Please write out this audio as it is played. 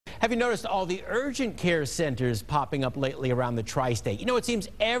Have you noticed all the urgent care centers popping up lately around the tri-state? You know, it seems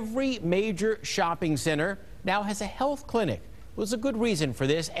every major shopping center now has a health clinic. There's a good reason for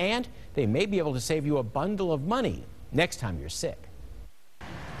this, and they may be able to save you a bundle of money next time you're sick.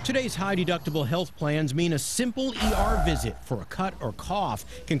 Today's high-deductible health plans mean a simple ER visit for a cut or cough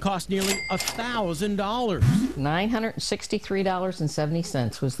can cost nearly $1,000.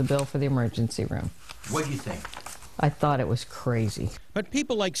 $963.70 was the bill for the emergency room. What do you think? I thought it was crazy. But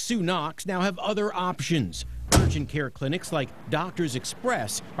people like Sue Knox now have other options. Urgent care clinics like Doctors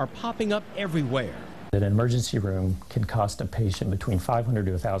Express are popping up everywhere. An emergency room can cost a patient between $500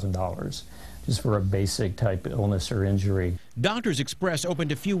 to $1,000 just for a basic type illness or injury. Doctors Express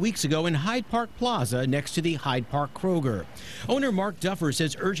opened a few weeks ago in Hyde Park Plaza next to the Hyde Park Kroger. Owner Mark Duffer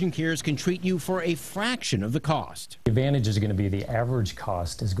says urgent cares can treat you for a fraction of the cost. The advantage is going to be the average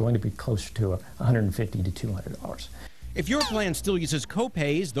cost is going to be closer to $150 to $200. If your plan still uses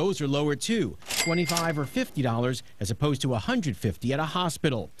co-pays, those are lower too, $25 or $50 as opposed to $150 at a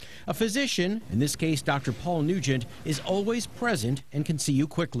hospital. A physician, in this case Dr. Paul Nugent, is always present and can see you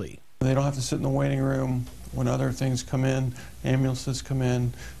quickly. They don't have to sit in the waiting room when other things come in, ambulances come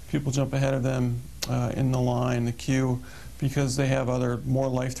in, people jump ahead of them in the line, the queue, because they have other more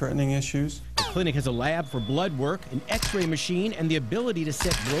life-threatening issues. The clinic has a lab for blood work, an x-ray machine, and the ability to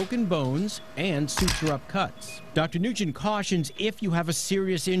set broken bones and suture up cuts. Dr. Nugent cautions if you have a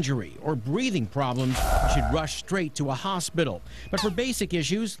serious injury or breathing problems, you should rush straight to a hospital. But for basic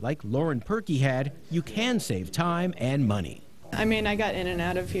issues, like Lauren Perky had, you can save time and money. I mean, I got in and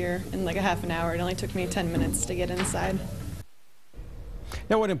out of here in like a half an hour. It only took me 10 minutes to get inside.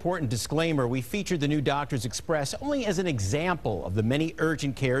 Now, one important disclaimer, we featured the new Doctors Express only as an example of the many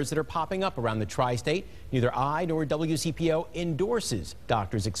urgent cares that are popping up around the tri-state. Neither I nor WCPO endorses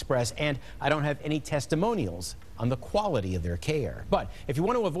Doctors Express, and I don't have any testimonials on the quality of their care. But if you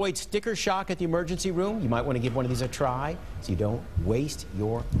want to avoid sticker shock at the emergency room, you might want to give one of these a try so you don't waste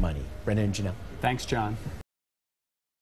your money. Brendan and Janelle. Thanks, John.